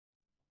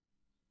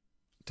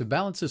To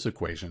balance this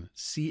equation,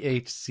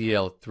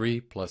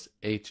 CHCl3 plus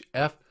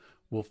HF,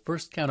 we'll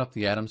first count up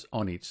the atoms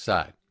on each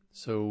side.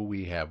 So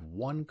we have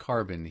one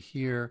carbon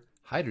here,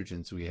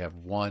 hydrogens we have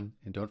one,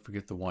 and don't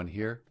forget the one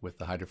here with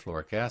the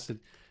hydrofluoric acid.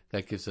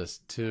 That gives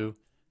us 2,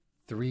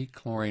 3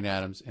 chlorine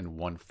atoms and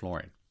 1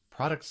 fluorine.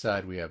 Product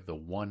side we have the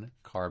 1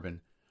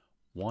 carbon,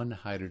 1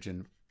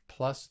 hydrogen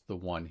plus the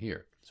 1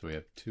 here. So we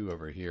have 2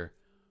 over here,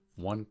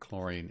 1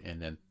 chlorine, and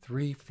then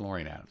 3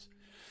 fluorine atoms.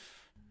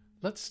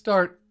 Let's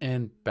start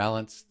and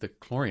balance the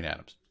chlorine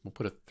atoms. We'll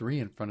put a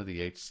 3 in front of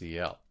the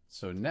HCl.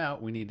 So now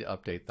we need to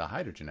update the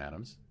hydrogen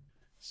atoms.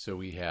 So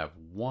we have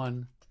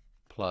 1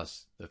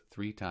 plus the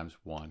 3 times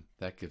 1.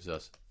 That gives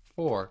us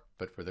 4,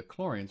 but for the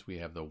chlorines we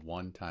have the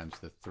 1 times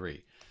the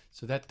 3.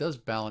 So that does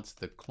balance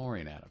the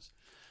chlorine atoms.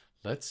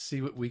 Let's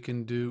see what we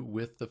can do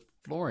with the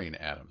fluorine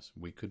atoms.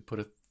 We could put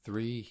a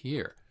 3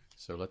 here.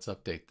 So let's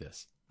update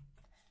this.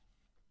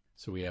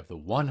 So we have the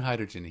 1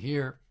 hydrogen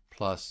here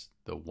plus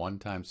the 1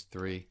 times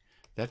 3.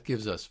 That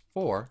gives us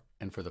 4,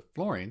 and for the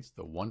fluorines,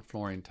 the 1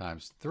 fluorine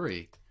times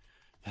 3,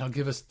 that'll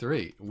give us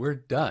 3. We're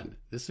done.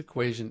 This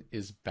equation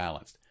is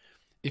balanced.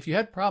 If you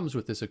had problems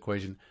with this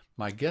equation,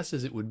 my guess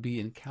is it would be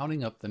in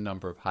counting up the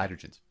number of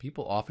hydrogens.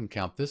 People often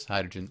count this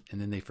hydrogen and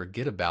then they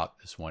forget about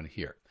this one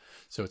here.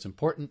 So it's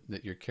important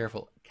that you're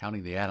careful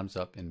counting the atoms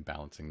up and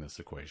balancing this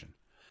equation.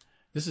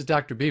 This is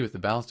Dr. B with the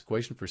balanced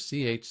equation for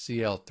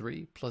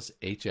CHCl3 plus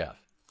HF.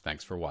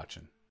 Thanks for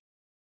watching.